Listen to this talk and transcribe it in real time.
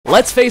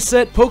Let's face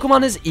it,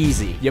 Pokemon is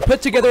easy. You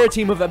put together a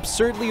team of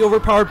absurdly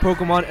overpowered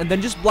Pokemon and then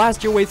just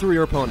blast your way through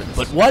your opponents.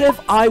 But what if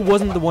I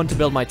wasn't the one to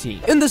build my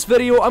team? In this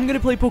video, I'm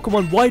gonna play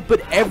Pokemon White, but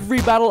every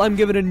battle I'm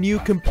given a new,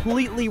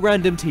 completely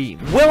random team.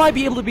 Will I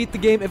be able to beat the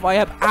game if I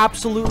have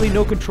absolutely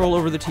no control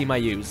over the team I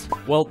use?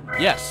 Well,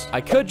 yes. I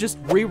could just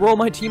re-roll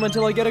my team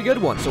until I get a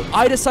good one. So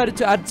I decided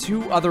to add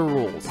 2 other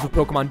rules. If a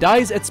Pokemon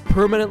dies, it's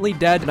permanently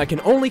dead, and I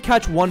can only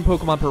catch 1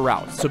 Pokemon per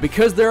route. So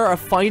because there are a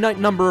finite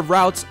number of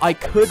routes, I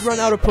could run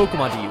out of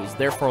Pokemon to use,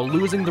 therefore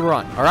losing the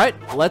run. Alright,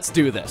 let's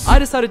do this. I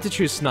decided to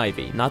choose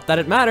Snivy. Not that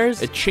it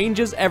matters, it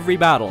changes every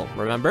battle,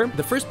 remember?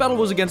 The first battle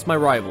was against my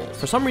rivals.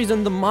 For some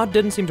reason, the mod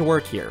didn't seem to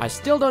work here. I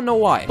still don't know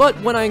why, but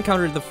when I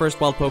encountered the first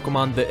wild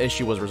Pokemon, the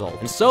issue was resolved.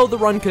 And so the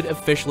run could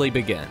officially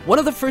begin. One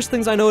of the first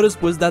things I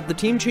noticed was that the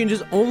team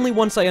changes only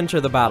once I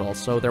enter the battle,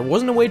 so there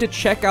wasn't a way to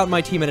check out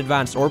my team in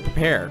advance or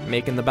prepare,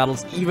 making the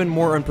battles even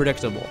more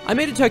unpredictable. I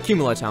made it to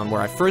Accumula Town,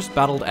 where I first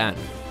battled N.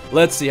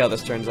 Let's see how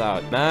this turns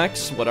out.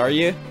 Max, what are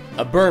you?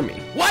 A Burmy.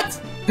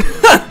 What?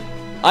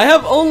 I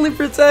have only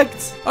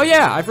Protect! Oh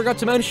yeah, I forgot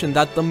to mention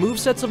that the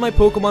movesets of my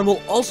Pokemon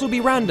will also be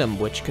random,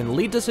 which can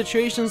lead to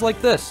situations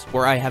like this,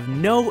 where I have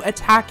no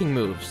attacking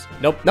moves.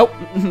 Nope,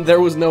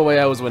 there was no way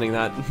I was winning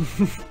that.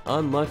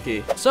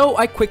 Unlucky. So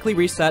I quickly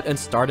reset and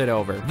started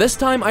over. This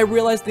time, I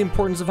realized the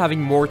importance of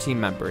having more team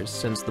members,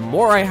 since the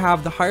more I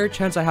have, the higher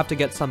chance I have to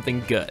get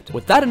something good.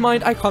 With that in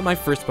mind, I caught my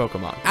first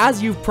Pokemon.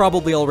 As you've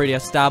probably already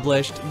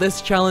established,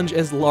 this challenge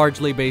is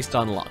largely based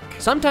on luck.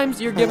 Sometimes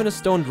you're given a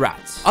stoned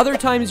rat. Other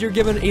times you're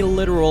given a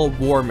literal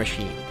war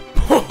machine.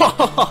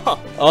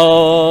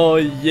 Oh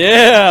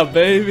yeah,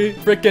 baby.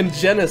 Frickin'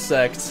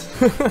 Genesect.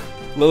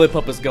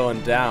 Lillipup is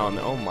going down.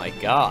 Oh my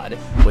god.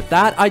 With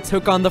that, I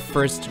took on the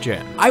first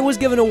gym. I was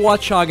given a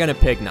Watchog and a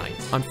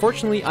Pignite.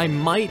 Unfortunately, I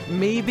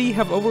maybe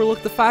have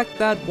overlooked the fact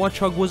that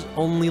Watchog was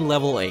only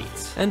level 8.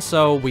 And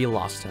so, we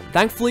lost him.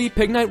 Thankfully,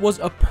 Pignite was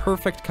a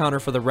perfect counter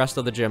for the rest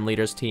of the gym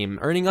leader's team,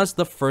 earning us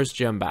the first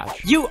gym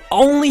badge. You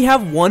only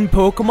have 1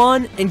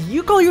 Pokemon, and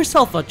you call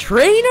yourself a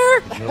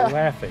trainer?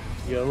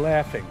 You're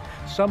laughing.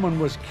 Someone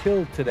was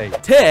killed today.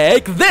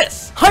 Take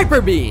this! Hyper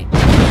Beam!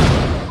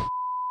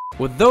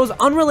 With those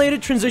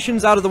unrelated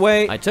transitions out of the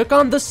way, I took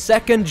on the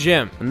second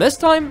gym. And this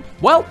time,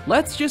 well,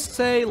 let's just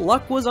say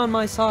luck was on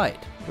my side.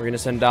 We're gonna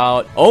send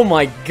out... Oh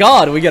my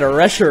god, we get a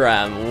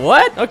Reshiram.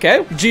 What?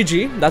 Okay,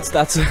 GG. That's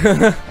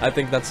I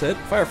think that's it.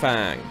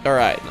 Firefang.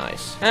 Alright,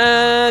 nice.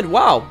 And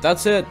wow,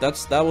 that's it.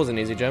 That was an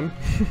easy gym.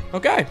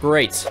 Okay,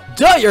 great.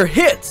 Dire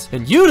Hit!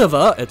 In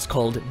Unova, it's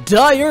called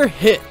Dire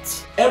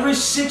Hit. Every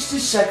 60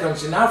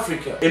 seconds in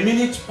Africa, a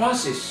minute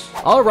passes.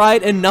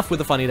 Alright, enough with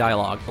the funny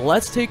dialogue.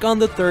 Let's take on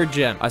the third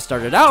gym. I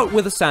started out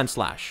with a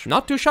Sandslash.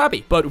 Not too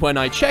shabby. But when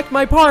I checked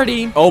my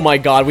party... Oh my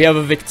god, we have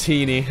a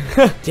Victini.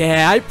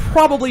 Yeah, I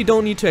probably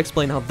don't need to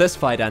explain how this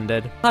fight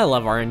ended. I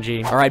love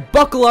RNG. Alright,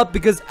 buckle up,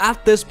 because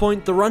at this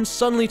point, the run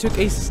suddenly took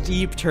a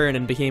steep turn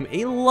and became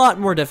a lot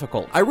more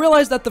difficult. I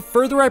realized that the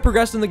further I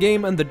progressed in the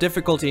game and the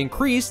difficulty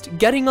increased,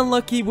 getting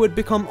unlucky would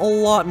become a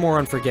lot more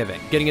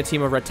unforgiving. Getting a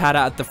team of Rattata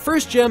at the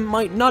first gym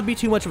might not be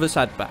too much of a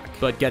setback,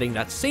 but getting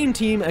that same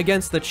team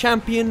against the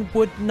champion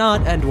would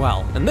not end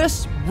well, and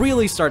this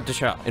really started to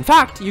show. In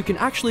fact, you can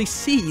actually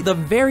see the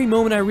very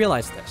moment I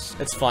realized this.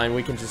 It's fine,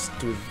 we can just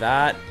do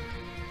that.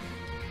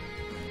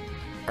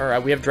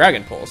 Alright, we have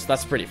Dragon Pulse.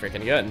 That's pretty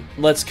freaking good.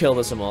 Let's kill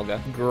this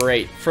Emolga.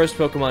 Great. First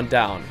Pokemon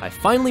down. I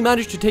finally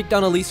managed to take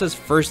down Elisa's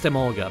first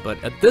Emolga,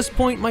 but at this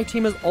point, my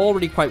team is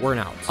already quite worn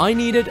out. I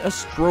needed a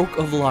stroke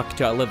of luck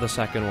to outlive the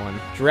second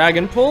one.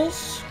 Dragon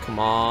Pulse? Come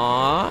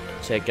on.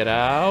 Take it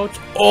out.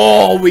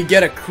 Oh, we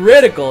get a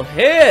critical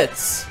hit!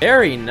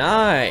 Very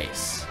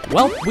nice.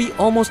 Well, we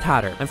almost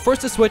had her. I'm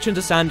forced to switch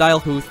into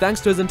Sandile, who, thanks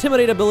to his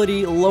Intimidate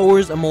ability,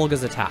 lowers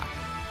Emolga's attack.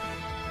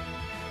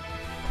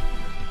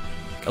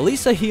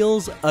 Elisa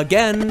heals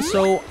again,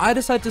 so I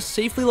decide to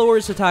safely lower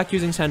his attack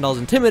using Sandile's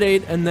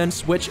Intimidate and then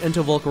switch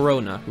into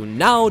Volcarona, who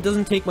now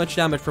doesn't take much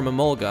damage from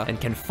Emolga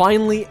and can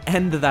finally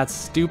end that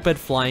stupid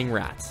flying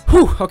rat.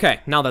 Whew,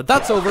 okay, now that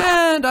that's over,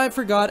 and I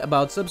forgot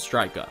about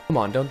Substrika. Come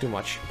on, don't do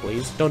much,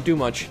 please. Don't do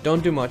much,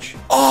 don't do much.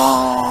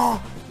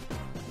 Oh!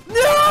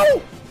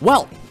 No!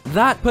 Well,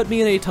 that put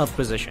me in a tough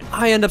position.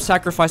 I end up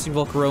sacrificing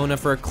Volcarona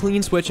for a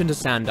clean switch into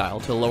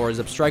Sandile to lower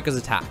Zebstrika's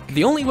attack.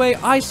 The only way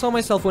I saw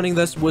myself winning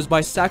this was by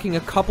stacking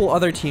a couple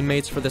other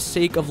teammates for the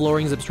sake of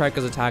lowering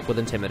Zebstrika's attack with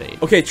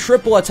Intimidate. Okay,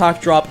 triple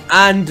attack drop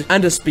and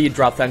a speed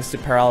drop thanks to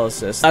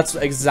Paralysis. That's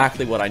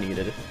exactly what I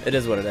needed. It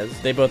is what it is.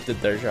 They both did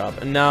their job.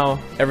 And now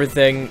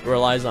everything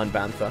relies on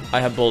Bantha.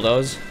 I have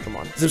Bulldoze. Come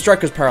on.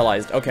 Zebstrika's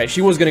paralyzed. Okay, she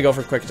was gonna go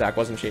for quick attack,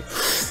 wasn't she?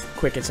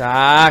 Quick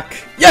attack.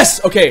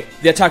 Yes! Okay,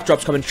 the attack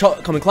drops coming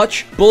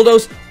clutch.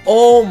 Bulldoze.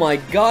 Oh my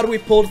god, we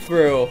pulled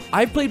through.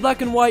 I've played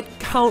Black and White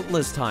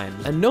countless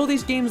times and know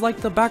these games like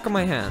the back of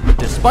my hand.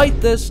 Despite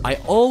this, I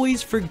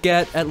always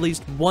forget at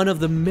least one of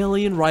the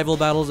million rival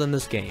battles in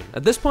this game.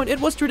 At this point, it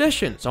was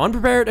tradition, so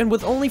unprepared and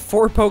with only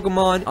 4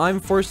 Pokemon, I'm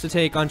forced to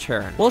take on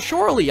Charon. Well,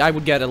 surely I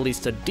would get at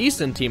least a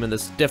decent team in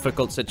this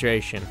difficult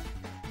situation.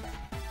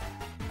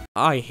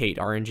 I hate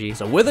RNG.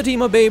 So with a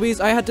team of babies,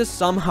 I had to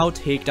somehow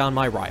take down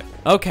my rival.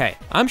 Okay,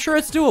 I'm sure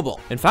it's doable.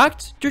 In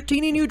fact,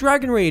 Dratini knew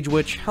Dragon Rage,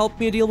 which helped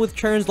me deal with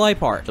Chern's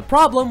Lipart. The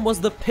problem was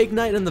the Pig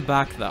Knight in the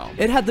back though.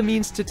 It had the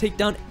means to take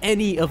down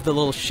any of the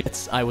little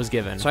shits I was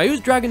given. So I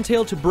used Dragon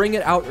Tail to bring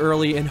it out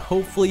early and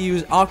hopefully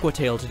use Aqua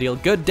Tail to deal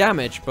good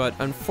damage, but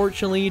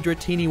unfortunately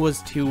Dratini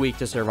was too weak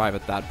to survive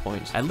at that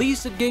point. At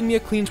least it gave me a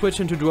clean switch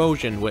into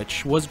Duosion,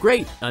 which was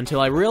great, until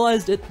I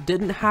realized it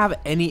didn't have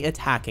any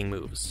attacking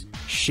moves.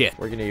 Shit.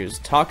 We're gonna use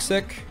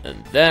Toxic,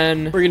 and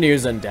then we're gonna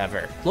use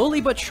Endeavor.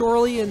 Slowly but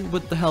surely, and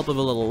with the help of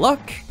a little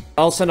luck,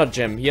 I'll send out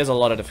Jim. He has a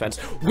lot of defense.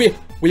 We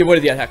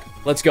avoided the attack.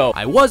 Let's go.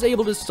 I was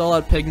able to stall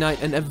out Pig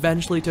Knight and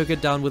eventually took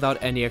it down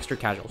without any extra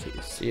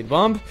casualties. Seed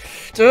Bomb.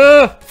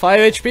 5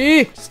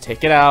 HP. Just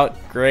take it out.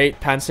 Great.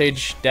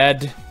 Pansage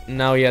dead.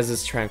 Now he has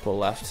his Tranquil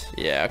left.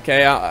 Yeah,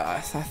 okay.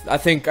 I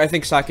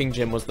think sacking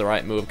Jim was the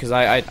right move, because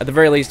at the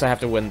very least I have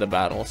to win the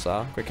battle.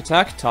 So quick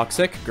attack,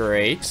 Toxic,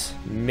 great.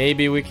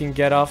 Maybe we can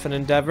get off an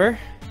Endeavor.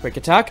 Quick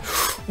attack.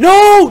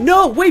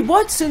 No, wait,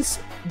 what? Since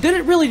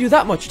didn't really do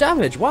that much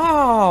damage.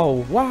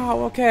 Wow,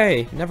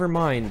 okay, never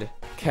mind.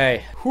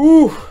 Okay,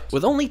 whew.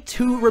 With only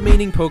 2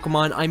 remaining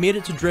Pokemon, I made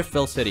it to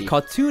Driftville City,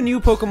 caught 2 new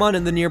Pokemon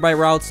in the nearby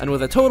routes, and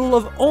with a total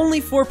of only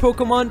 4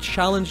 Pokemon,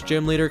 challenged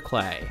Gym Leader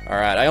Clay.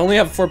 Alright, I only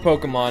have 4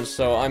 Pokemon,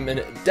 so I'm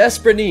in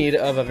desperate need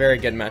of a very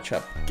good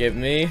matchup. Give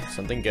me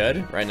something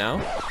good right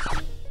now.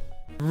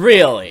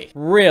 Really?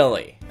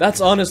 That's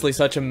honestly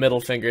such a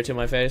middle finger to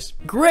my face.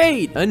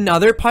 Great!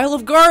 Another pile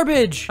of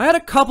garbage! I had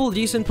a couple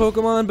decent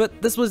Pokemon,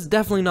 but this was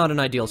definitely not an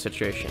ideal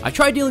situation. I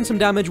tried dealing some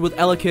damage with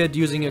Elekid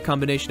using a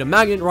combination of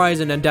Magnet Rise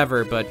and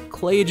Endeavor, but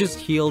Clay just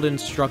healed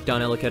and struck down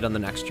Elekid on the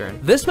next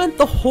turn. This meant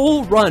the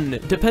whole run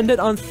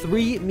depended on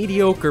 3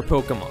 mediocre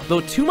Pokemon.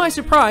 Though to my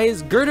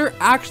surprise, Girder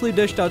actually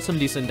dished out some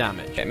decent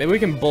damage. Okay, maybe we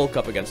can bulk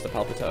up against the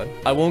Palpitoad.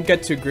 I won't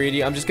get too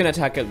greedy. I'm just gonna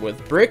attack it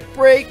with Brick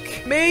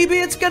Break. Maybe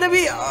it's gonna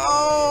be...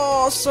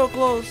 Oh, so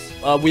close.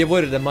 We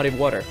avoided the Muddy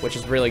Water, which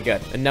is really good.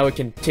 And now we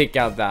can take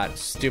out that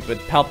stupid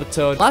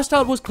Palpitoad. Last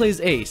out was Clay's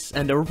ace,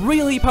 and a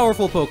really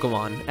powerful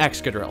Pokemon,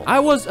 Excadrill.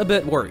 I was a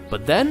bit worried,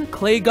 but then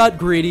Clay got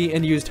greedy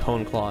and used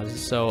Hone Claws,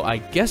 so I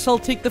guess I'll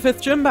take the 5th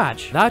gym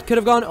badge. That could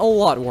have gone a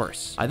lot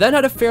worse. I then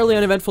had a fairly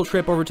uneventful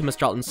trip over to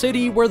Smallant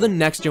City, where the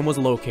next gym was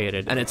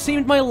located, and it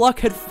seemed my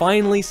luck had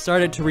finally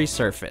started to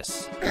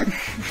resurface.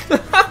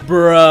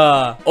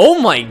 Bruh.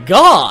 Oh my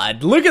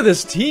god, look at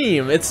this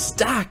team. It's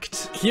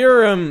stacked.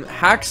 Kyurem,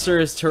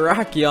 Haxorus,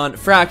 Terrakion,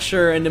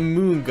 Fracture, and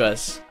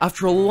Amoonguss.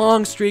 After a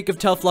long streak of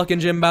tough luck in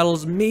gym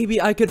battles,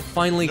 maybe I could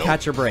finally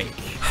catch a break.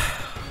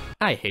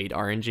 I hate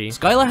RNG.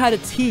 Skyla had a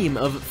team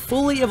of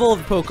fully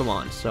evolved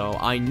Pokemon, so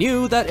I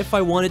knew that if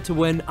I wanted to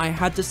win, I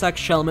had to sack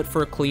Shelmet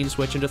for a clean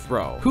switch into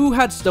Throw, who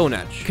had Stone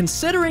Edge.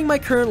 Considering my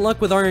current luck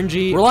with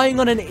RNG, relying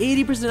on an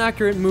 80%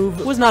 accurate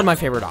move was not my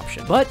favorite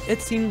option, but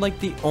it seemed like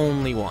the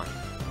only one.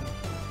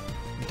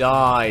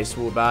 Die,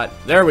 Swoobat.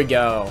 There we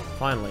go.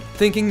 Finally.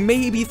 Thinking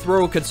maybe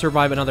Throw could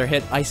survive another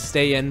hit, I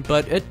stay in,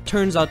 but it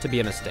turns out to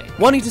be a mistake.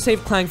 Wanting to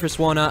save Clang for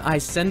Swanna, I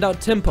send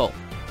out Timple.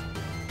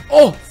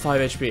 Oh,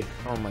 5 HP.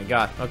 Oh my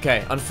god.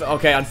 Okay,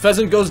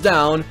 Unfezant goes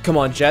down. Come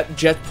on,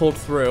 Jet pulled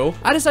through.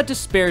 I decided to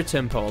spare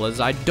Timple,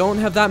 as I don't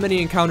have that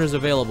many encounters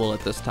available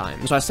at this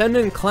time. So I send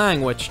in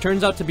Clang, which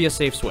turns out to be a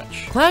safe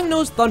switch. Clang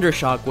knows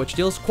Thundershock, which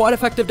deals quite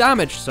effective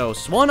damage, so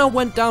Swanna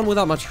went down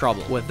without much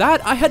trouble. With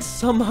that, I had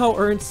somehow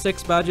earned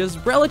 6 badges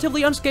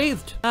relatively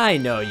unscathed. I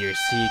know your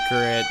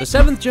secret. The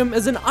 7th gym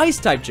is an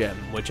Ice-type gym,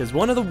 which is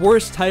one of the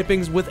worst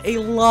typings with a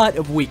lot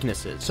of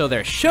weaknesses. So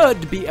there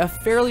should be a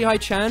fairly high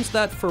chance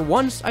that for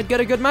once I'd get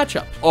a good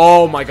matchup.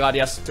 Oh my god,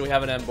 yes. Do we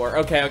have an Emboar?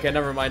 Okay,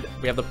 never mind.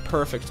 We have the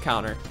perfect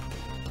counter.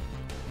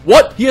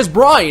 What? He has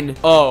Brine!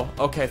 Oh,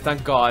 okay,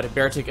 thank god.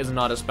 Beartic is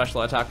not a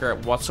special attacker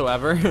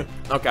whatsoever.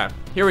 Okay,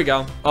 here we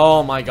go.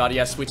 Oh my god,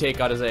 yes, we take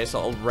out his ace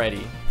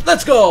already.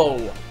 Let's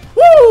go!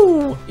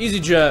 Woo!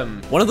 Easy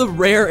gem. One of the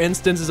rare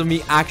instances of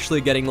me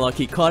actually getting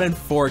lucky, caught in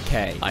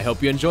 4K. I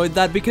hope you enjoyed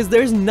that, because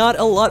there's not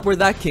a lot where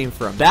that came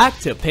from. Back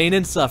to pain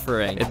and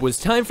suffering. It was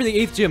time for the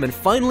 8th gym, and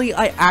finally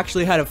I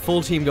actually had a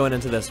full team going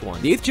into this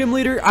one. The 8th gym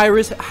leader,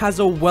 Iris, has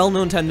a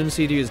well-known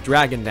tendency to use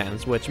Dragon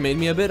Dance, which made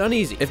me a bit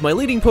uneasy. If my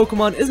leading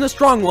Pokemon isn't a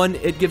strong one,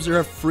 it gives her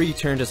a free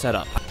turn to set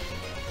up.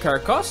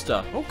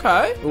 Caracosta.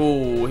 Okay.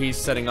 Ooh, he's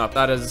setting up.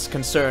 That is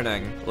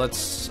concerning.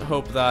 Let's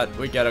hope that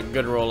we get a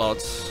good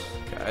rollout.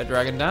 Okay,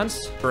 Dragon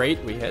Dance.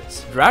 Great, we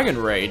hit. Dragon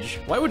Rage.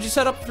 Why would you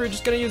set up if you're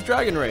just gonna use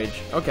Dragon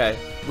Rage? Okay,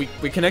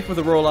 we connect with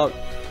the rollout.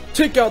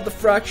 Take out the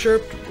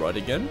Fracture. Run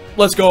again.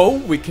 Let's go.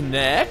 We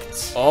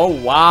connect. Oh,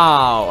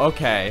 wow.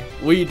 Okay.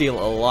 We deal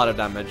a lot of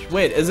damage.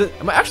 Wait,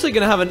 am I actually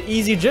gonna have an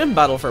easy gym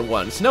battle for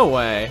once? No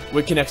way.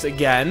 We connect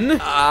again.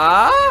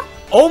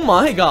 Oh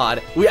my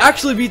god. We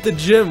actually beat the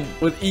gym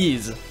with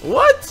ease.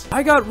 What?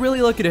 I got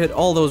really lucky to hit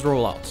all those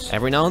rollouts.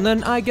 Every now and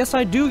then, I guess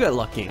I do get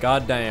lucky.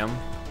 God damn.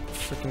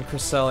 Freaking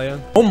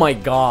Cresselia. Oh my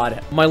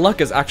god. My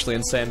luck is actually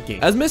insane.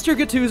 As Mr.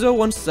 Gattuso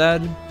once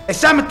said,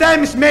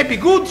 sometimes may be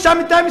good,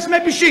 sometimes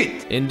may be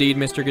shit. Indeed,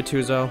 Mr.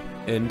 Gattuso.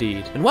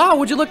 Indeed. And wow,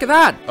 would you look at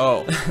that?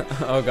 Oh.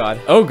 Oh god.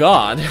 Oh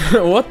god.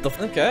 What the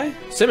f— okay.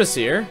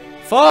 Simisear.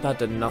 Fuck. That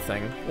did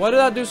nothing. Why did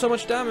that do so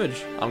much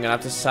damage? I'm gonna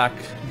have to sack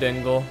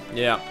Dingle.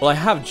 Yeah. Well, I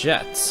have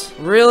jets.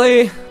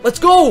 Really? Let's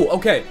go!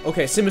 Okay.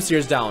 Okay,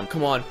 Simisear's down.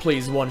 Come on,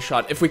 please, one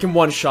shot. If we can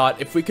one shot.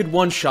 If we could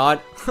one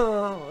shot.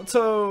 Oh,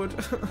 Toad.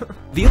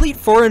 The Elite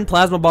Four and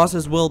Plasma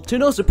bosses will, to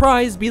no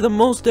surprise, be the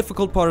most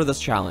difficult part of this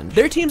challenge.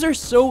 Their teams are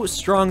so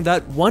strong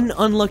that one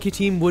unlucky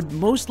team would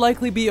most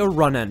likely be a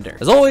run-ender.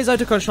 As always, I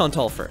took on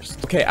Chantal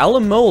first. Okay,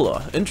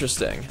 Alamola.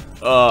 Interesting.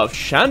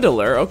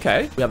 Chandelure,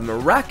 okay. We have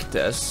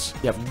Maractus,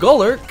 we have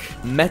Gulurk,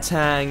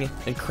 Metang,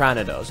 and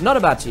Cranidos. Not a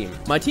bad team.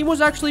 My team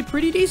was actually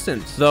pretty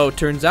decent, though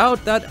turns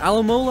out that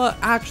Alamola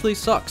actually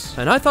sucks.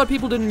 And I thought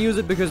people didn't use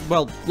it because,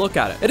 well, look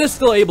at it. It is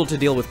still able to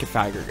deal with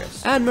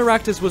Cofagrigus. And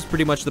Maractus was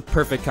pretty much the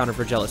perfect counter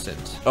for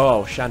Jellicent.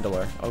 Oh,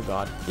 Chandelure. Oh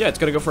god. Yeah, it's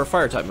gonna go for a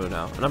fire type move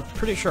now. And I'm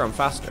pretty sure I'm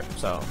faster,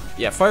 so.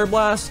 Yeah, Fire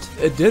Blast.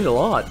 It did a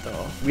lot,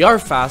 though. We are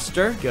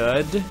faster.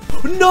 Good.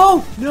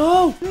 No!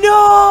 No!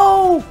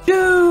 No!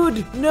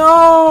 Dude! No!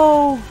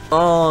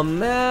 Oh,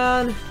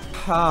 man.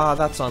 Ah,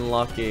 that's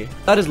unlucky.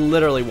 That is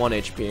literally 1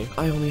 HP.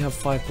 I only have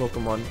 5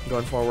 Pokemon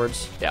going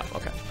forwards. Yeah,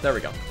 okay. There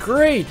we go.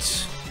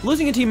 Great.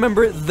 Losing a team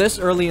member this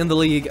early in the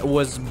league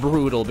was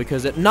brutal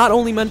because it not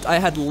only meant I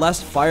had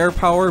less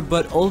firepower,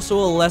 but also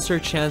a lesser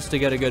chance to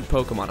get a good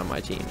Pokemon on my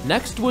team.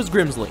 Next was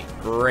Grimsley.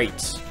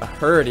 Great. A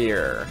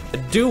Herdier. A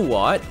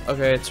Duwat.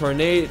 Okay, a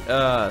Tornado.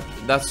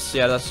 That's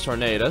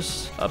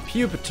Tornadus. A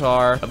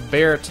Pupitar. A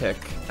Beartic.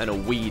 And a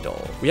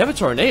Weedle. We have a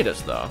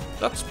Tornadus, though.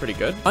 That's pretty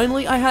good.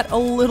 Finally, I had a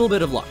little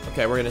bit of luck.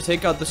 Okay, we're gonna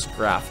take out the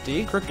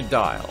Scrafty.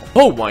 Crocodile.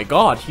 Oh my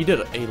god, he did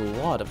a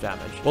lot of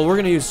damage. Well, we're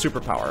gonna use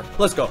Superpower.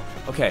 Let's go.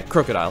 Okay,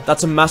 Crocodile.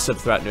 That's a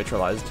massive threat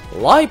neutralized.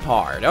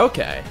 Lipard.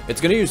 Okay.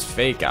 It's gonna use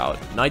Fake Out.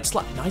 Night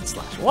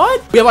Slash.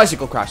 What? We have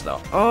Icicle Crash,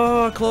 though.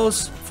 Oh,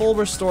 close. Full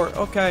restore.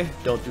 Okay.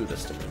 Don't do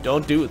this to me.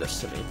 Don't do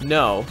this to me.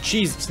 No.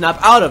 Jeez, snap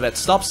out of it.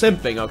 Stop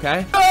simping,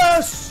 okay?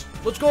 Yes!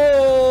 Let's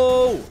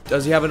go!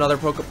 Does he have another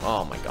Pokemon?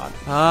 Oh my god.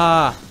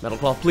 Ah, Metal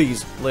Claw,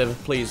 please, live,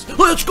 please.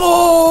 Let's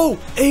go!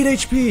 8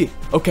 HP!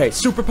 Okay,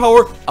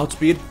 Superpower,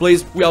 outspeed,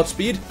 please, we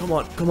outspeed. Come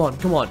on, come on,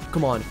 come on,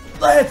 come on.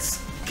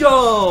 Let's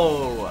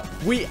go!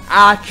 We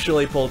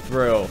actually pulled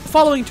through. The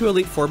following 2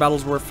 Elite Four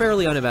battles were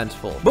fairly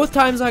uneventful. Both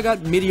times I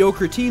got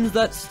mediocre teams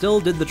that still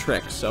did the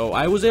trick, so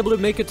I was able to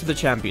make it to the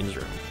Champions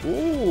Room.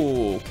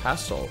 Ooh,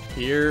 Castle.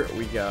 Here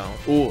we go.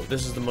 Ooh,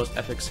 this is the most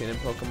epic scene in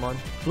Pokemon.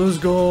 Let's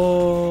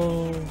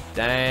go!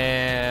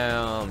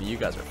 Damn, you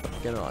guys are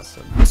fucking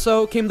awesome.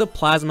 So came the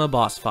Plasma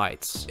boss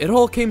fights. It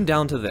all came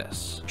down to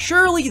this.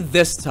 Surely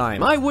this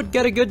time I would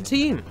get a good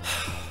team.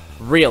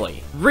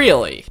 Really?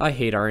 Really? I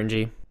hate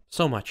RNG.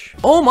 So much.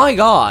 Oh my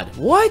god.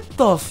 What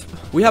the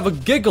f— We have a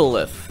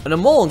Gigalith, an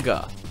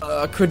Emolga,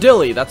 a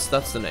Credilli, that's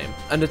the name,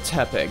 and a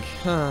Tepig.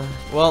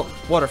 Well,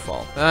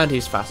 Waterfall. And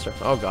he's faster.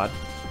 Oh god.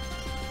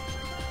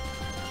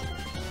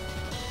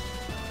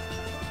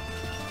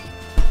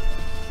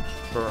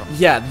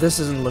 Yeah, this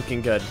isn't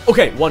looking good.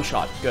 Okay, one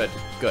shot. Good,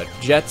 good.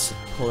 Jets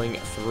pulling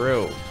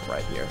through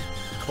right here.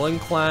 Kling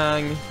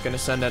Clang. Gonna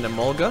send an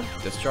Emolga.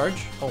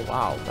 Discharge. Oh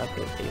wow, that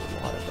did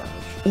a lot of damage.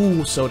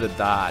 Ooh, so did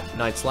that.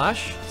 Night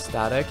Slash.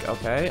 Static.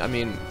 Okay. I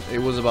mean, it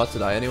was about to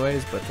die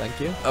anyways, but thank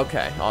you.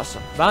 Okay,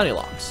 awesome.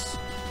 Vanillox.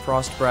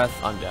 Frost Breath.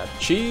 Undead.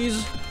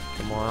 Cheese.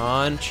 Come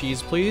on.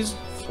 Cheese, please.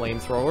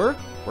 Flamethrower.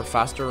 We're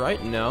faster,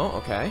 right? No.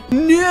 Okay.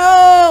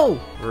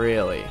 No!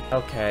 Really?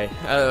 Okay.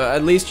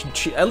 At least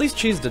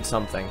Cheese did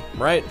something,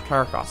 right?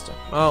 Caracosta.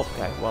 Oh,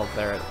 okay. Well,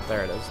 there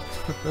it is.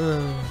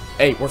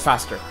 Hey, we're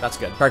faster. That's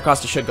good.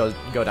 Caracosta should go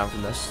down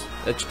from this.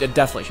 It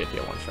definitely should be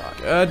a one-shot.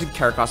 Good.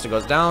 Caracosta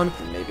goes down.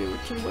 Maybe we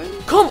can win.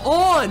 Come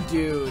on,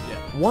 dude!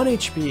 1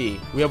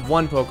 HP. We have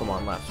 1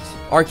 Pokemon left.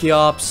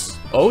 Archeops.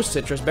 Oh,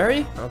 Citrus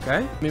Berry.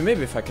 Okay. I mean,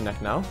 maybe if I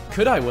connect now.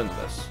 Could I win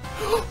this?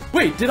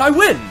 Wait, did I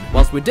win?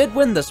 Whilst we did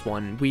win this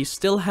one, we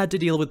still had to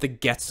deal with the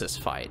Getsis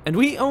fight. And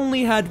we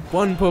only had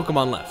 1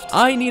 Pokemon left.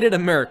 I needed a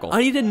miracle.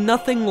 I needed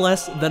nothing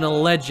less than a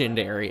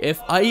legendary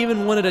if I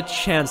even wanted a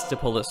chance to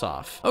pull this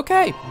off.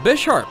 Okay,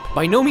 Bisharp.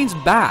 By no means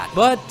bad.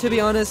 But to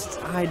be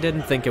honest, I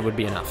didn't think it would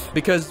be enough.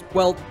 Because,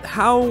 well,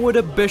 how would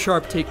a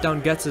Bisharp take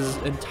down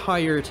Getsis'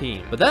 entire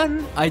team? But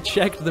then, I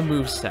checked the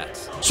moveset.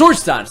 Sword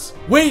Stance!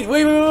 Wait.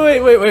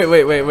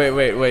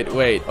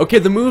 Okay,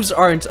 the moves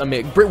aren't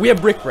amazing. We have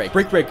Brick Break.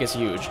 Brick Break is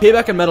huge.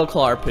 Payback and Metal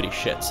Claw are pretty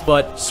shit.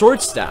 But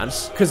Sword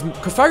Stance, because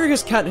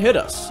Cofagrigus can't hit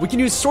us. We can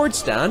use Sword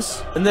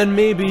Stance, and then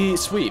maybe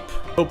Sweep.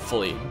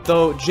 Hopefully.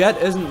 Though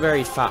Jet isn't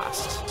very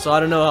fast. So I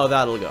don't know how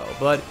that'll go.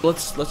 But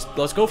let's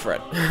go for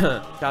it.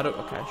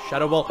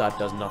 Shadow Ball. That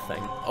does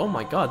nothing. Oh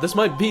my god, this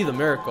might be the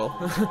miracle.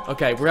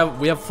 Okay,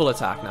 we have full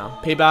attack now.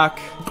 Payback.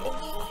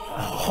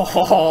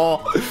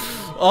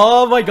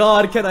 Oh my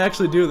god, can I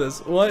actually do this?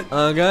 What?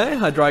 Okay,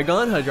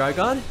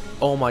 Hydreigon.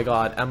 Oh my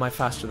god, am I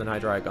faster than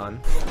Hydreigon?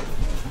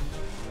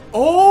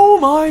 Oh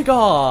my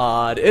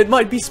god. It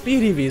might be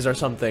speed EVs or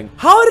something.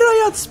 How did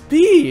I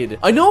outspeed?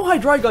 I know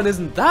Hydreigon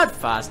isn't that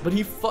fast, but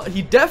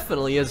he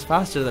definitely is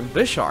faster than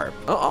Bisharp.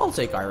 Oh, I'll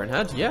take Iron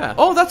Head, yeah.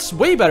 Oh, that's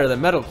way better than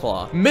Metal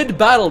Claw.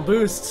 Mid-battle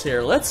boosts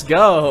here. Let's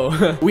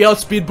go. We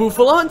outspeed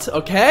Bouffalant.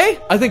 Okay.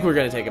 I think we're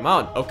gonna take him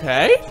out.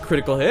 Okay.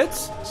 Critical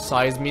hits.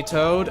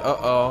 Seismitoad.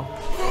 Uh-oh.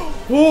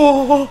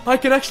 Whoa, I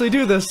can actually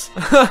do this.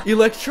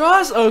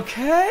 Electros.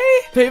 Okay.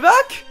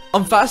 Payback.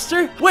 I'm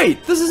faster.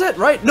 Wait, this is it,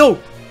 right? No.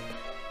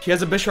 He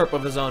has a Bisharp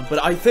of his own,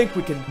 but I think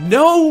we can.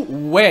 No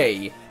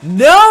way.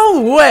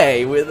 No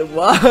way.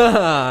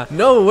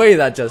 No way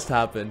that just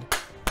happened.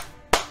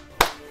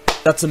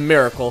 That's a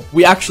miracle.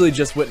 We actually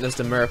just witnessed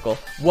a miracle.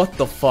 What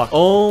the fuck?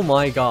 Oh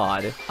my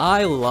god.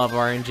 I love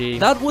RNG.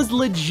 That was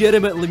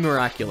legitimately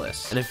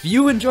miraculous. And if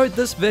you enjoyed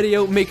this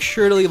video, make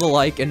sure to leave a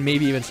like and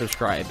maybe even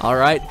subscribe.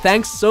 Alright,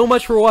 thanks so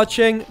much for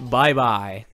watching. Bye-bye.